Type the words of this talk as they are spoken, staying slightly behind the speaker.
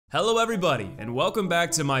Hello everybody, and welcome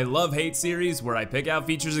back to my love-hate series where I pick out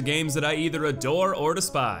features of games that I either adore or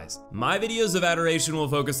despise. My videos of adoration will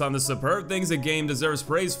focus on the superb things a game deserves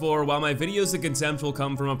praise for, while my videos of contempt will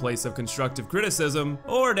come from a place of constructive criticism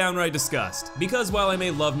or downright disgust. Because while I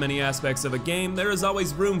may love many aspects of a game, there is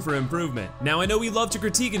always room for improvement. Now I know we love to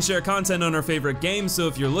critique and share content on our favorite games, so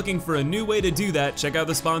if you're looking for a new way to do that, check out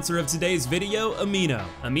the sponsor of today's video, Amino.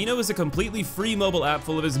 Amino is a completely free mobile app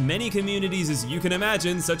full of as many communities as you can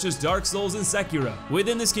imagine, such as Dark Souls and Sekiro.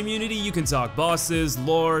 Within this community, you can talk bosses,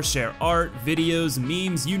 lore, share art, videos,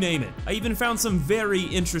 memes, you name it. I even found some very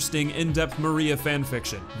interesting in-depth Maria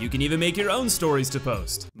fanfiction. You can even make your own stories to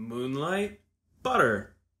post. Moonlight?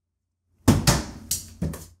 Butter.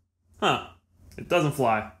 Huh. It doesn't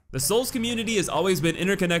fly. The Souls community has always been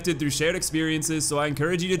interconnected through shared experiences, so I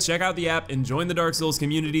encourage you to check out the app and join the Dark Souls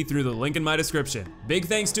community through the link in my description. Big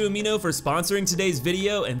thanks to Amino for sponsoring today's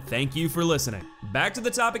video, and thank you for listening. Back to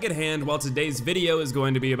the topic at hand. While today's video is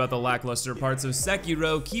going to be about the lackluster parts of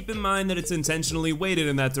Sekiro, keep in mind that it's intentionally weighted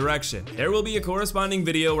in that direction. There will be a corresponding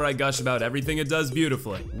video where I gush about everything it does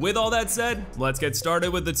beautifully. With all that said, let's get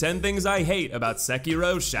started with the 10 things I hate about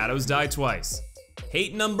Sekiro Shadows Die Twice.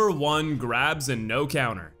 Hate number 1, grabs and no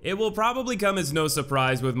counter. It will probably come as no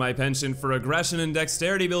surprise with my penchant for aggression and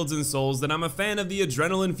dexterity builds in Souls that I'm a fan of the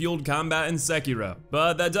adrenaline-fueled combat in Sekiro,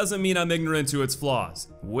 but that doesn't mean I'm ignorant to its flaws.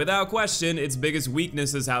 Without question, its biggest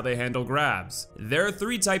weakness is how they handle grabs. There are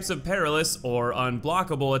 3 types of perilous or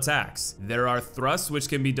unblockable attacks. There are thrusts, which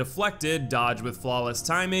can be deflected, dodged with flawless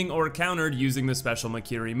timing, or countered using the special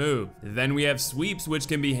Makiri move. Then we have sweeps, which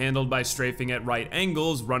can be handled by strafing at right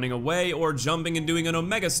angles, running away, or jumping and doing an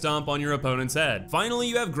omega stomp on your opponent's head. Finally,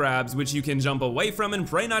 you have grabs, which you can jump away from and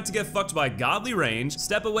pray not to get fucked by godly range,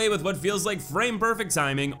 step away with what feels like frame perfect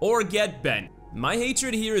timing, or get bent. My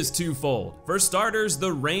hatred here is twofold. For starters,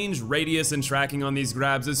 the range, radius, and tracking on these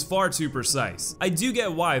grabs is far too precise. I do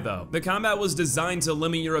get why though. The combat was designed to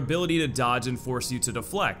limit your ability to dodge and force you to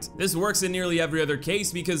deflect. This works in nearly every other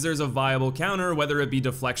case because there's a viable counter, whether it be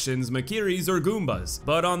deflections, Makiris, or Goombas.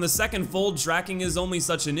 But on the second fold, tracking is only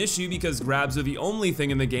such an issue because grabs are the only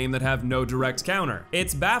thing in the game that have no direct counter.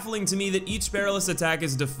 It's baffling to me that each perilous attack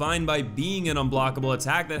is defined by being an unblockable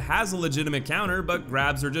attack that has a legitimate counter, but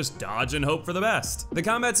grabs are just dodge and hope for the best. The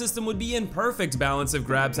combat system would be in perfect balance if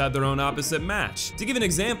grabs had their own opposite match. To give an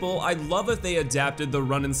example, I'd love if they adapted the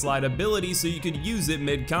run and slide ability so you could use it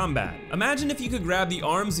mid-combat. Imagine if you could grab the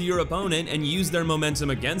arms of your opponent and use their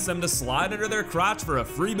momentum against them to slide under their crotch for a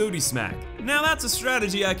free booty smack. Now that's a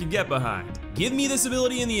strategy I could get behind. Give me this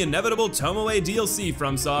ability in the inevitable Tomoe DLC,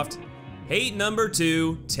 FromSoft. Hate number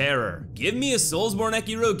 2, terror. Give me a Soulsborne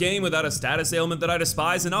Sekiro game without a status ailment that I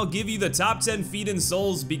despise, and I'll give you the top 10 feat in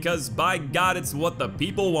Souls because by God, it's what the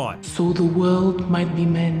people want. So the world might be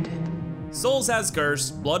mended. Souls has Curse,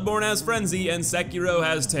 Bloodborne has Frenzy, and Sekiro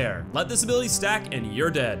has Terror. Let this ability stack and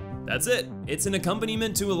you're dead. That's it. It's an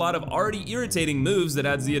accompaniment to a lot of already irritating moves that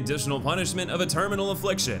adds the additional punishment of a terminal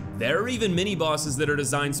affliction. There are even mini-bosses that are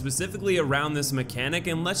designed specifically around this mechanic,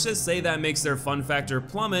 and let's just say that makes their fun factor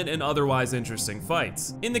plummet in otherwise interesting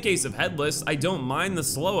fights. In the case of Headless, I don't mind the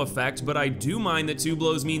slow effect, but I do mind that 2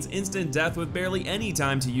 blows means instant death with barely any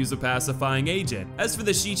time to use a pacifying agent. As for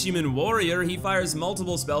the Shichiman Warrior, he fires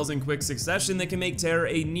multiple spells in quick succession that can make Terror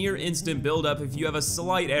a near instant build-up if you have a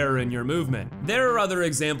slight error in your movement. There are other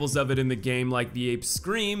examples of it in the game like the Ape's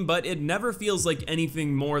Scream, but it never feels like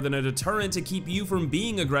anything more than a deterrent to keep you from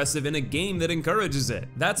being aggressive in a game that encourages it.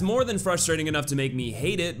 That's more than frustrating enough to make me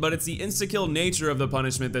hate it, but it's the insta-kill nature of the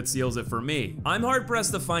punishment that seals it for me. I'm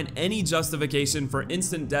hard-pressed to find any justification for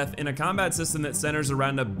instant death in a combat system that centers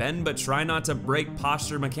around a bend but try not to break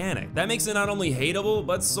posture mechanic. That makes it not only hateable,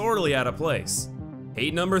 but sorely out of place.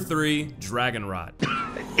 Hate number 3, Dragon Rot.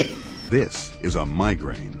 This is a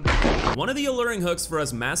migraine. One of the alluring hooks for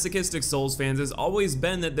us masochistic Souls fans has always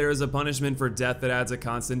been that there is a punishment for death that adds a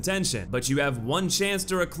constant tension, but you have one chance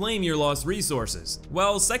to reclaim your lost resources.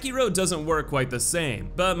 Well, Sekiro doesn't work quite the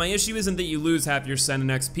same, but my issue isn't that you lose half your Sen and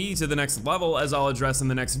XP to the next level, as I'll address in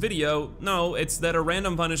the next video. No, it's that a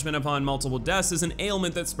random punishment upon multiple deaths is an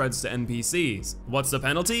ailment that spreads to NPCs. What's the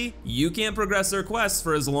penalty? You can't progress their quests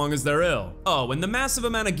for as long as they're ill. Oh, and the massive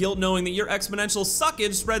amount of guilt knowing that your exponential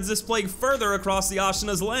suckage spreads this plague further across the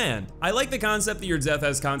Ashina's land. bland. I like the concept that your death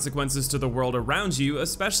has consequences to the world around you,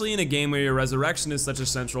 especially in a game where your resurrection is such a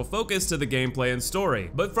central focus to the gameplay and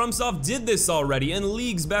story. But FromSoft did this already, and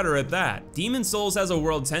leagues better at that. Demon's Souls has a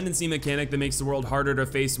world tendency mechanic that makes the world harder to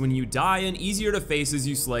face when you die and easier to face as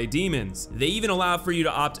you slay demons. They even allow for you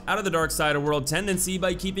to opt out of the dark side of world tendency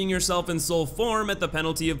by keeping yourself in soul form at the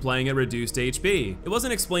penalty of playing at reduced HP. It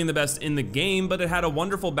wasn't explained the best in the game, but it had a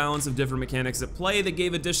wonderful balance of different mechanics at play that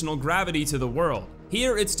gave additional gravity to the world.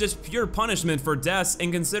 Here, it's just pure punishment for deaths,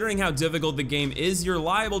 and considering how difficult the game is, you're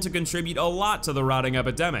liable to contribute a lot to the rotting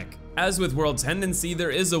epidemic. As with World Tendency,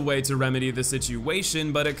 there is a way to remedy the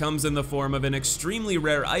situation, but it comes in the form of an extremely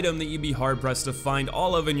rare item that you'd be hard-pressed to find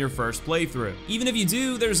all of in your first playthrough. Even if you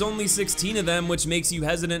do, there's only 16 of them, which makes you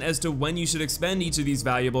hesitant as to when you should expend each of these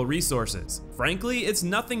valuable resources. Frankly, it's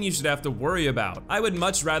nothing you should have to worry about. I would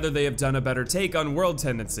much rather they have done a better take on World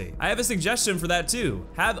Tendency. I have a suggestion for that too.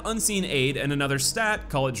 Have Unseen Aid and another stat,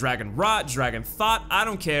 call it Dragon Rot, Dragon Thought, I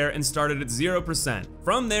don't care, and start it at 0%.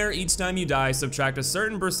 From there, each time you die, subtract a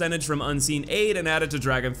certain percentage from Unseen Aid and add it to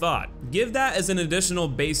Dragon Thought. Give that as an additional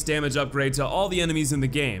base damage upgrade to all the enemies in the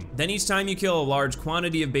game. Then each time you kill a large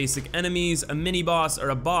quantity of basic enemies, a mini-boss, or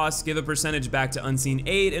a boss, give a percentage back to Unseen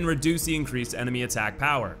Aid and reduce the increased enemy attack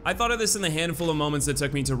power. I thought of this in the handful of moments it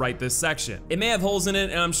took me to write this section. It may have holes in it,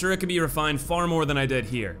 and I'm sure it could be refined far more than I did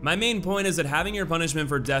here. My main point is that having your punishment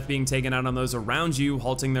for death being taken out on those around you,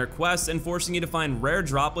 halting their quests, and forcing you to find rare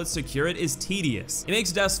droplets to cure it is tedious. It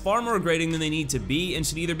makes deaths far more grating than they need to be and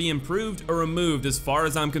should either be improved or removed as far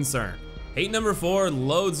as I'm concerned. Hate number 4,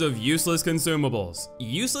 loads of useless consumables.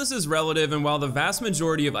 Useless is relative, and while the vast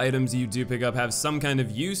majority of items you do pick up have some kind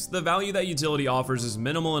of use, the value that utility offers is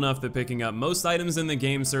minimal enough that picking up most items in the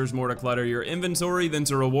game serves more to clutter your inventory than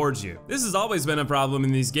to reward you. This has always been a problem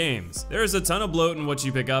in these games. There is a ton of bloat in what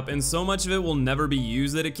you pick up, and so much of it will never be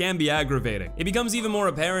used that it can be aggravating. It becomes even more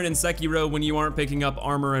apparent in Sekiro when you aren't picking up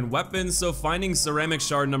armor and weapons, so finding ceramic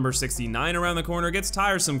shard number 69 around the corner gets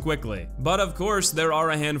tiresome quickly. But of course, there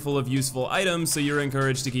are a handful of useful items, so you're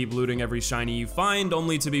encouraged to keep looting every shiny you find,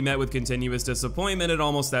 only to be met with continuous disappointment at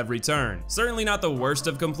almost every turn. Certainly not the worst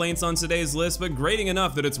of complaints on today's list, but grating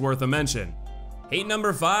enough that it's worth a mention. Hate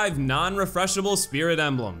number 5, non-refreshable spirit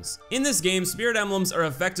emblems. In this game, spirit emblems are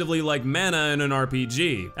effectively like mana in an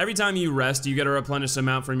RPG. Every time you rest, you get a replenished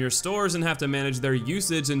amount from your stores and have to manage their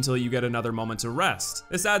usage until you get another moment to rest.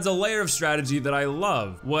 This adds a layer of strategy that I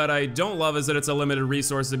love. What I don't love is that it's a limited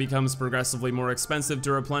resource that becomes progressively more expensive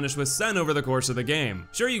to replenish with Sen over the course of the game.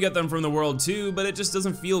 Sure, you get them from the world too, but it just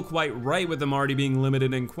doesn't feel quite right with them already being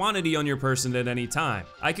limited in quantity on your person at any time.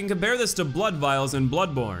 I can compare this to blood vials in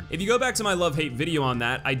Bloodborne. If you go back to my love-hate video on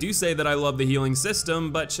that, I do say that I love the healing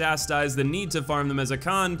system, but chastise the need to farm them as a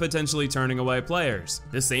con, potentially turning away players.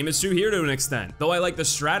 The same is true here to an extent. Though I like the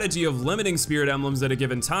strategy of limiting spirit emblems at a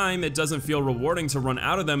given time, it doesn't feel rewarding to run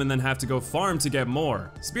out of them and then have to go farm to get more.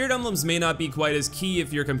 Spirit emblems may not be quite as key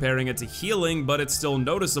if you're comparing it to healing, but it's still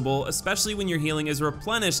noticeable, especially when your healing is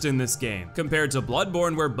replenished in this game, compared to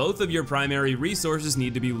Bloodborne where both of your primary resources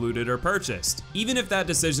need to be looted or purchased. Even if that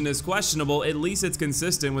decision is questionable, at least it's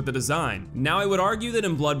consistent with the design. Now I would argue that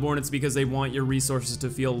in Bloodborne it's because they want your resources to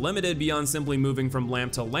feel limited beyond simply moving from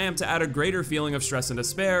lamp to lamp to add a greater feeling of stress and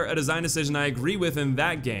despair, a design decision I agree with in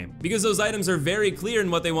that game, because those items are very clear in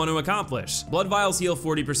what they want to accomplish. Blood vials heal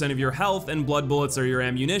 40% of your health and blood bullets are your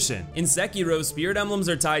ammunition. In Sekiro, spirit emblems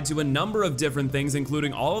are tied to a number of different things,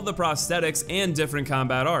 including all of the prosthetics and different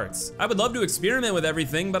combat arts. I would love to experiment with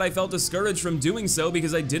everything, but I felt discouraged from doing so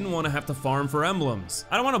because I didn't want to have to farm for emblems.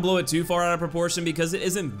 I don't want to blow it too far out of proportion because it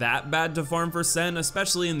isn't that bad to farm for Sen,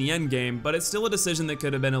 especially in the end game, but it's still a decision that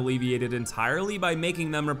could have been alleviated entirely by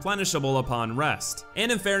making them replenishable upon rest.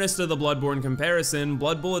 And in fairness to the Bloodborne comparison,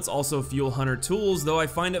 blood bullets also fuel hunter tools, though I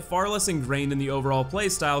find it far less ingrained in the overall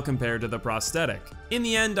playstyle compared to the prosthetic. In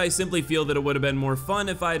the end, I simply feel that it would have been more fun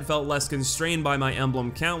if I had felt less constrained by my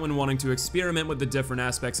emblem count when wanting to experiment with the different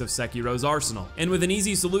aspects of Sekiro's arsenal. And with an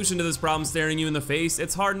easy solution to this problem staring you in the face,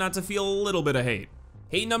 it's hard not to feel a little bit of hate.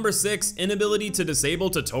 Hate number 6, inability to disable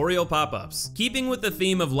tutorial pop-ups. Keeping with the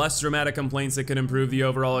theme of less dramatic complaints that could improve the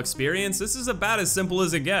overall experience, this is about as simple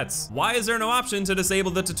as it gets. Why is there no option to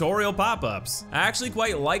disable the tutorial pop-ups? I actually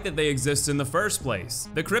quite like that they exist in the first place.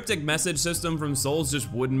 The cryptic message system from Souls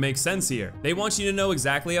just wouldn't make sense here. They want you to know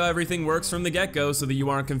exactly how everything works from the get-go so that you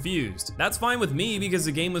aren't confused. That's fine with me because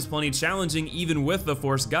the game was plenty challenging even with the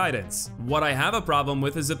forced guidance. What I have a problem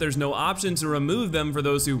with is that there's no option to remove them for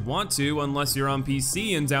those who want to unless you're on PC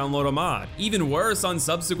PT and download a mod. Even worse, on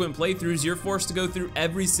subsequent playthroughs, you're forced to go through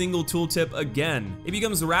every single tooltip again. It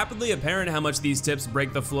becomes rapidly apparent how much these tips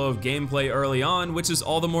break the flow of gameplay early on, which is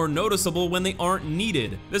all the more noticeable when they aren't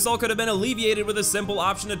needed. This all could have been alleviated with a simple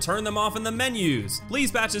option to turn them off in the menus.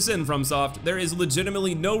 Please patch this in, FromSoft. There is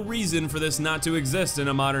legitimately no reason for this not to exist in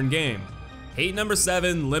a modern game. Hate number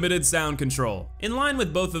 7, limited sound control. In line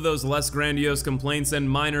with both of those less grandiose complaints and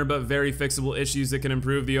minor but very fixable issues that can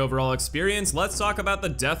improve the overall experience, let's talk about the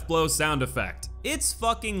death blow sound effect. It's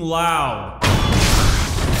fucking loud.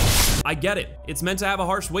 I get it, it's meant to have a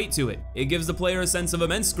harsh weight to it. It gives the player a sense of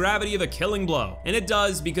immense gravity of a killing blow. And it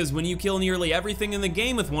does, because when you kill nearly everything in the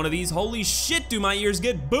game with one of these, holy shit do my ears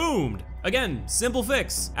get boomed! Again, simple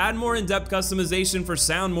fix. Add more in-depth customization for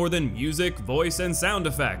sound more than music, voice, and sound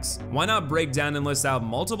effects. Why not break down and list out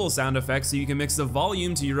multiple sound effects so you can mix the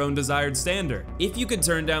volume to your own desired standard? If you could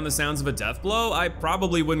turn down the sounds of a death blow, I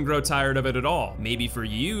probably wouldn't grow tired of it at all. Maybe for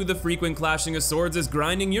you, the frequent clashing of swords is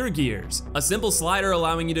grinding your gears. A simple slider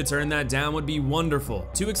allowing you to turn that down would be wonderful.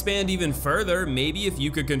 To expand even further, maybe if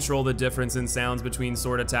you could control the difference in sounds between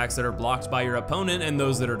sword attacks that are blocked by your opponent and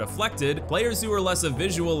those that are deflected, players who are less of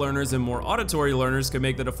visual learners and more auditory learners could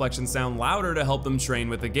make the deflection sound louder to help them train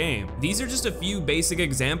with the game. These are just a few basic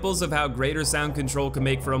examples of how greater sound control can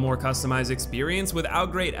make for a more customized experience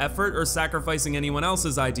without great effort or sacrificing anyone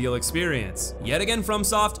else's ideal experience. Yet again,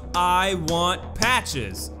 FromSoft, I want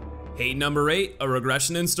patches. Hate number 8, a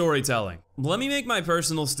regression in storytelling. Let me make my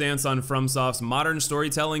personal stance on FromSoft's modern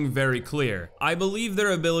storytelling very clear. I believe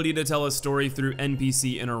their ability to tell a story through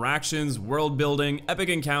NPC interactions, world building, epic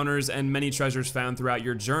encounters, and many treasures found throughout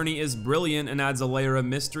your journey is brilliant and adds a layer of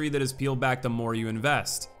mystery that is peeled back the more you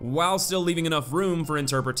invest, while still leaving enough room for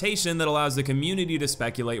interpretation that allows the community to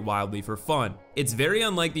speculate wildly for fun. It's very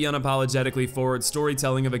unlike the unapologetically forward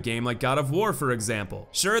storytelling of a game like God of War, for example.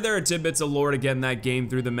 Sure, there are tidbits of lore to get in that game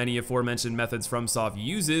through the many aforementioned methods FromSoft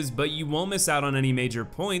uses, but you won't miss out on any major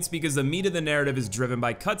points because the meat of the narrative is driven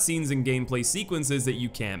by cutscenes and gameplay sequences that you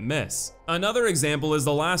can't miss. Another example is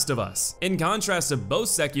The Last of Us. In contrast to both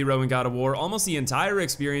Sekiro and God of War, almost the entire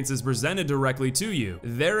experience is presented directly to you.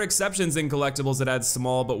 There are exceptions in collectibles that add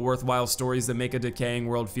small but worthwhile stories that make a decaying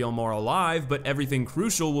world feel more alive, but everything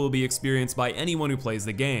crucial will be experienced by anyone who plays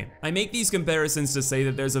the game. I make these comparisons to say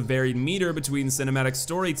that there's a varied meter between cinematic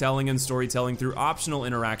storytelling and storytelling through optional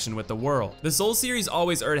interaction with the world. The Souls series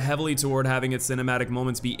always erred heavily toward having its cinematic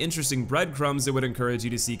moments be interesting breadcrumbs that would encourage you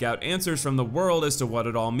to seek out answers from the world as to what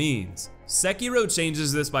it all means. Sekiro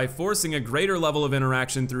changes this by forcing a greater level of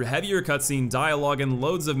interaction through heavier cutscene dialogue and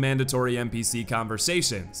loads of mandatory NPC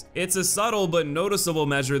conversations. It's a subtle but noticeable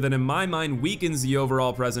measure that in my mind weakens the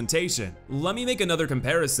overall presentation. Let me make another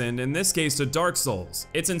comparison, in this case to Dark Souls.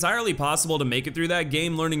 It's entirely possible to make it through that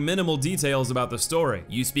game learning minimal details about the story.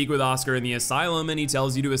 You speak with Oscar in the asylum and he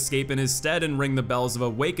tells you to escape in his stead and ring the bells of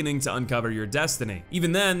awakening to uncover your destiny.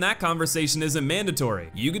 Even then, that conversation isn't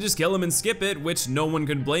mandatory. You could just kill him and skip it, which no one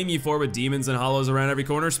could blame you for with demons and hollows around every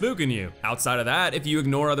corner spooking you. Outside of that, if you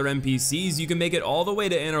ignore other NPCs, you can make it all the way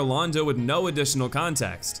to Anor Londo with no additional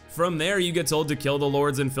context. From there, you get told to kill the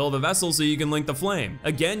lords and fill the vessel so you can link the flame.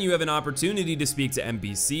 Again, you have an opportunity to speak to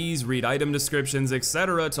NPCs, read item descriptions,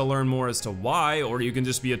 etc. to learn more as to why, or you can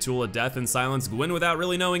just be a tool of death and silence Gwyn without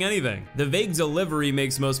really knowing anything. The vague delivery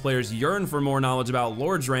makes most players yearn for more knowledge about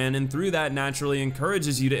Lordran, and through that naturally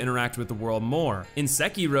encourages you to interact with the world more. In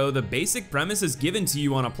Sekiro, the basic premise is given to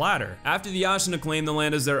you on a platter. After the Ashina claim the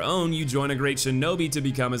land as their own, you join a great shinobi to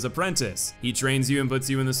become his apprentice. He trains you and puts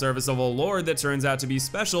you in the service of a lord that turns out to be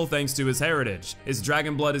special thanks to his heritage. His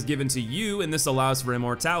dragon blood is given to you, and this allows for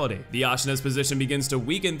immortality. The Ashina's position begins to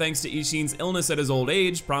weaken thanks to Ishin's illness at his old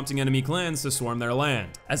age, prompting enemy clans to swarm their land.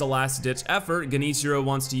 As a last-ditch effort, Genichiro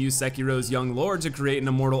wants to use Sekiro's young lord to create an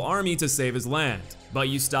immortal army to save his land. But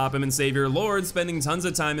you stop him and save your lord, spending tons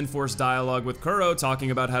of time in forced dialogue with Kuro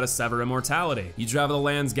talking about how to sever immortality. You travel the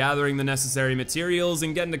lands gathering the necessary materials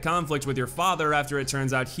and get into conflict with your father after it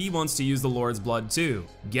turns out he wants to use the lord's blood too.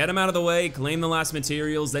 Get him out of the way, claim the last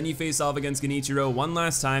materials, then you face off against Genichiro one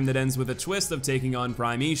last time that ends with a twist of taking on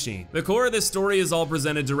Prime Ishin. The core of this story is all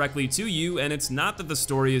presented directly to you, and it's not that the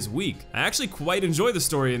story is weak. I actually quite enjoy the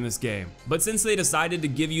story in this game. But since they decided to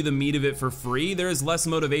give you the meat of it for free, there is less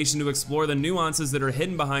motivation to explore the nuances that that are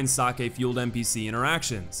hidden behind sake-fueled NPC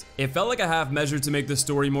interactions. It felt like a half measure to make the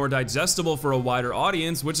story more digestible for a wider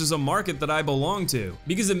audience, which is a market that I belong to.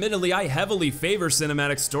 Because admittedly, I heavily favor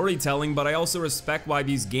cinematic storytelling, but I also respect why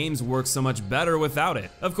these games work so much better without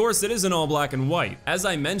it. Of course, it isn't all black and white. As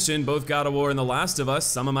I mentioned, both God of War and The Last of Us,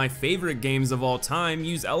 some of my favorite games of all time,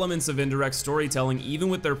 use elements of indirect storytelling even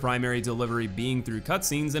with their primary delivery being through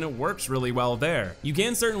cutscenes, and it works really well there. You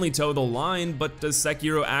can certainly toe the line, but does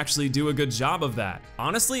Sekiro actually do a good job of that?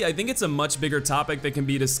 Honestly, I think it's a much bigger topic that can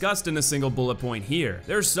be discussed in a single bullet point here.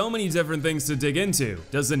 There's so many different things to dig into.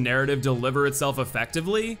 Does the narrative deliver itself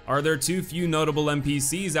effectively? Are there too few notable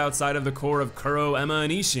NPCs outside of the core of Kuro, Emma,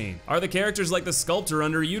 and Ishin? Are the characters like the sculptor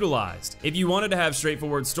underutilized? If you wanted to have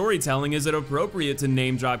straightforward storytelling, is it appropriate to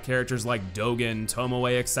name drop characters like Dogen,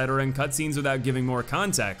 Tomoe, etc. in cutscenes without giving more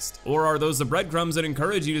context? Or are those the breadcrumbs that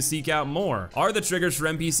encourage you to seek out more? Are the triggers for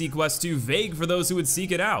NPC quests too vague for those who would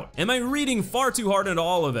seek it out? Am I reading far too hard into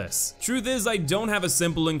all of this? Truth is, I don't have a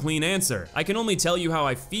simple and clean answer. I can only tell you how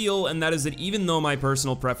I feel, and that is that even though my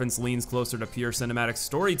personal preference leans closer to pure cinematic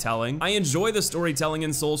storytelling, I enjoy the storytelling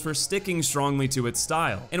in Souls for sticking strongly to its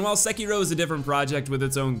style. And while Sekiro is a different project with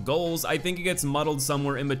its own goals, I think it gets muddled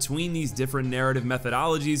somewhere in between these different narrative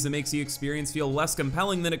methodologies that makes the experience feel less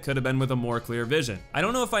compelling than it could have been with a more clear vision. I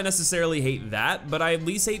don't know if I necessarily hate that, but I at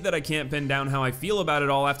least hate that I can't pin down how I feel about it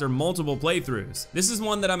all after multiple playthroughs. This is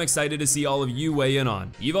one that I'm excited to see all of you weigh in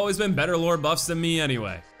on. You've always been better lore buffs than me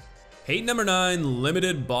anyway. Hate number 9,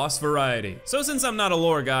 limited boss variety. So since I'm not a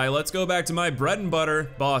lore guy, let's go back to my bread and butter,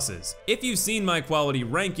 bosses. If you've seen my quality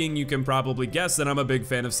ranking, you can probably guess that I'm a big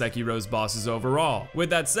fan of Sekiro's bosses overall. With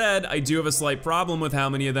that said, I do have a slight problem with how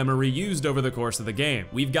many of them are reused over the course of the game.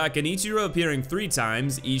 We've got Genichiro appearing 3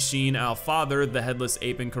 times, Ishin, Al-Father, the Headless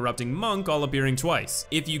Ape, and Corrupting Monk all appearing twice.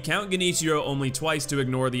 If you count Genichiro only twice to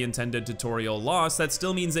ignore the intended tutorial loss, that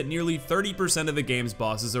still means that nearly 30% of the game's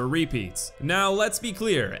bosses are repeats. Now, let's be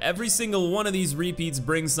clear, every single one of these repeats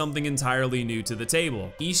brings something entirely new to the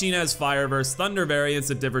table. Ishin has fire versus thunder variants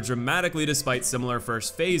that differ dramatically despite similar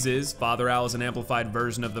first phases. Father Al is an amplified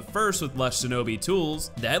version of the first with less shinobi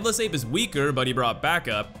tools. The Headless Ape is weaker, but he brought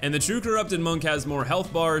backup. And the True Corrupted Monk has more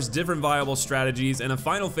health bars, different viable strategies, and a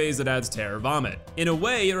final phase that adds Terror Vomit. In a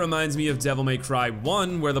way, it reminds me of Devil May Cry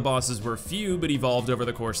 1, where the bosses were few but evolved over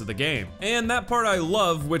the course of the game. And that part I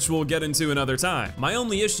love, which we'll get into another time. My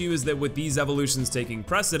only issue is that with these evolutions taking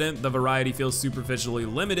precedent, the variety feels superficially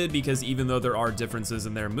limited because even though there are differences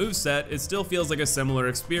in their moveset, it still feels like a similar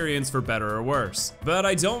experience for better or worse. But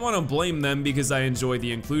I don't want to blame them because I enjoy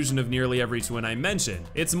the inclusion of nearly every twin I mentioned.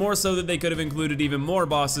 It's more so that they could have included even more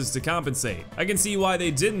bosses to compensate. I can see why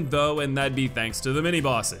they didn't though, and that'd be thanks to the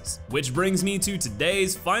mini-bosses. Which brings me to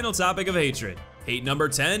today's final topic of hatred. Hate number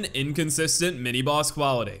 10, inconsistent mini-boss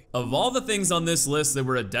quality. Of all the things on this list that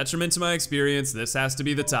were a detriment to my experience, this has to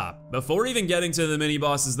be the top. Before even getting to the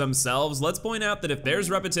mini-bosses themselves, let's point out that if there's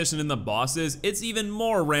repetition in the bosses, it's even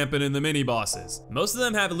more rampant in the mini-bosses. Most of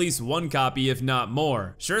them have at least one copy, if not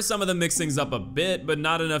more. Sure, some of them mix things up a bit, but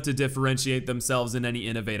not enough to differentiate themselves in any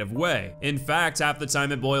innovative way. In fact, half the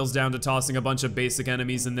time it boils down to tossing a bunch of basic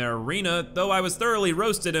enemies in their arena, though I was thoroughly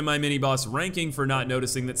roasted in my mini-boss ranking for not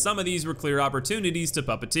noticing that some of these were clear opportunities to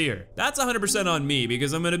puppeteer. That's 100% on me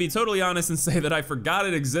because I'm gonna be totally honest and say that I forgot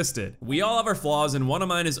it existed. We all have our flaws, and one of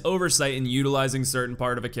mine is oversight in utilizing certain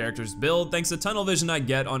part of a character's build thanks to tunnel vision I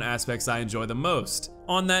get on aspects I enjoy the most.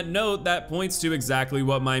 On that note, that points to exactly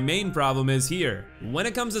what my main problem is here. When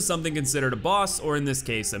it comes to something considered a boss, or in this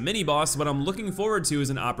case a mini-boss, what I'm looking forward to is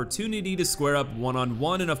an opportunity to square up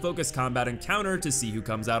one-on-one in a focused combat encounter to see who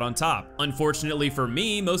comes out on top. Unfortunately for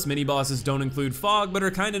me, most mini-bosses don't include fog, but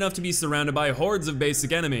are kind enough to be surrounded by hordes of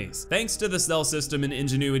basic enemies. Thanks to the stealth system and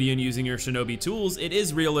ingenuity in using your shinobi tools, it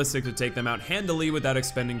is realistic to take them out handily without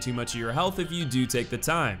expending too much of your health if you do take the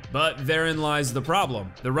time. But therein lies the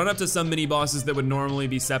problem. The run-up to some mini-bosses that would normally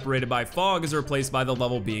be separated by fog is replaced by the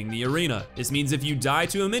level being the arena. This means if you die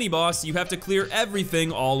to a mini-boss, you have to clear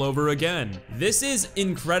everything all over again. This is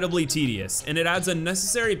incredibly tedious, and it adds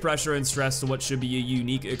unnecessary pressure and stress to what should be a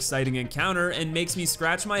unique, exciting encounter and makes me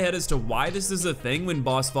scratch my head as to why this is a thing when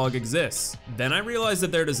boss fog exists. Then I realized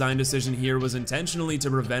that their design decision here was intentionally to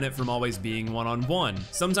prevent it from always being one-on-one.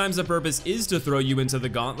 Sometimes the purpose is to throw you into the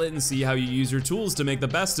gauntlet and see how you use your tools to make the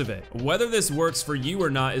best of it. Whether this works for you or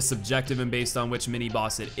not is subjective and based on which mini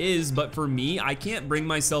boss it is, but for me, I can't bring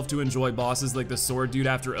myself to enjoy bosses like the sword dude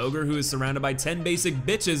after Ogre who is surrounded by 10 basic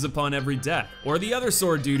bitches upon every death, or the other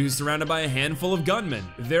sword dude who's surrounded by a handful of gunmen.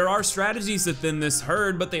 There are strategies to thin this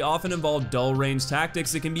herd, but they often involve dull range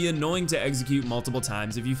tactics that can be annoying to execute multiple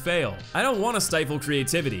times if you fail. I don't want to stifle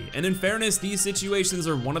creativity, and in fairness, these situations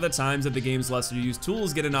are one of the times that the game's lesser used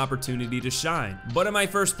tools get an opportunity to shine. But in my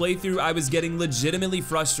first playthrough, I was getting legitimately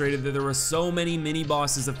frustrated that there were so many mini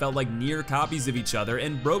bosses that felt like near copies of each other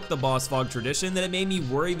and broke the boss fog tradition that it made me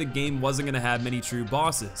worry the game wasn't going to have many true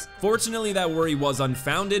bosses. Fortunately, that worry was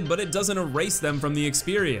unfounded, but it doesn't erase them from the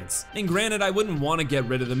experience. And granted, I wouldn't want to get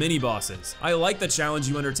rid of the mini bosses. I like the challenge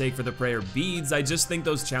you undertake for the prayer beads, I just think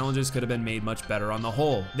those challenges could have been made much better on the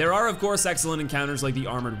whole. There are of course excellent encounters like the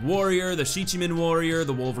Armored Warrior, the Shichiman Warrior,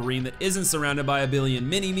 the Wolverine that isn't surrounded by a billion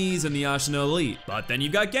mini-me's, and the Ashina Elite. But then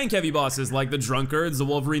you've got gank heavy bosses like the Drunkards, the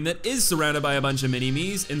Wolverine that is surrounded by a bunch of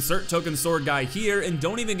mini-me's, insert token sword guy here, and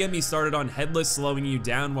don't even get me started on Headless slowing you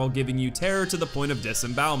down while giving you terror to the point of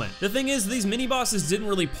disembowelment. The thing is, these mini bosses didn't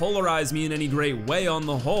really polarize me in any great way on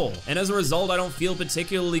the whole, and as a result I don't feel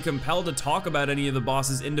particularly compelled to talk about any of the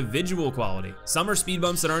boss' individual quality. Some are speed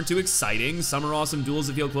bumps that aren't too exciting, some are awesome duels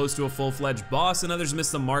that feel close to a full-fledged boss, and others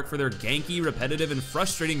miss the mark for their ganky, repetitive, and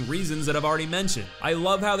frustrating reasons that I've already mentioned. I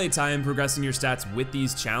love how they tie in progressing your stats with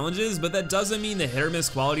these challenges, but that doesn't mean the hit or miss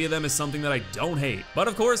quality of them is something that I don't hate. But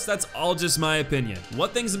of course, that's all just my opinion.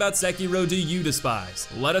 What things about Sekiro do you despise?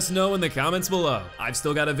 Let us know in the comments below. I've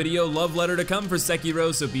still got a video love letter to come for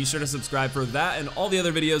Sekiro, so be sure to subscribe for that and all the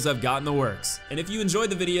other videos I've got in the works. And if you enjoyed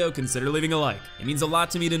the video, consider leaving a like. It means a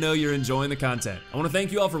lot to me to know you're enjoying the content. I want to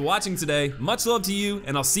thank you all for watching today. Much love to you,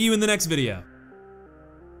 and I'll see you in the next video.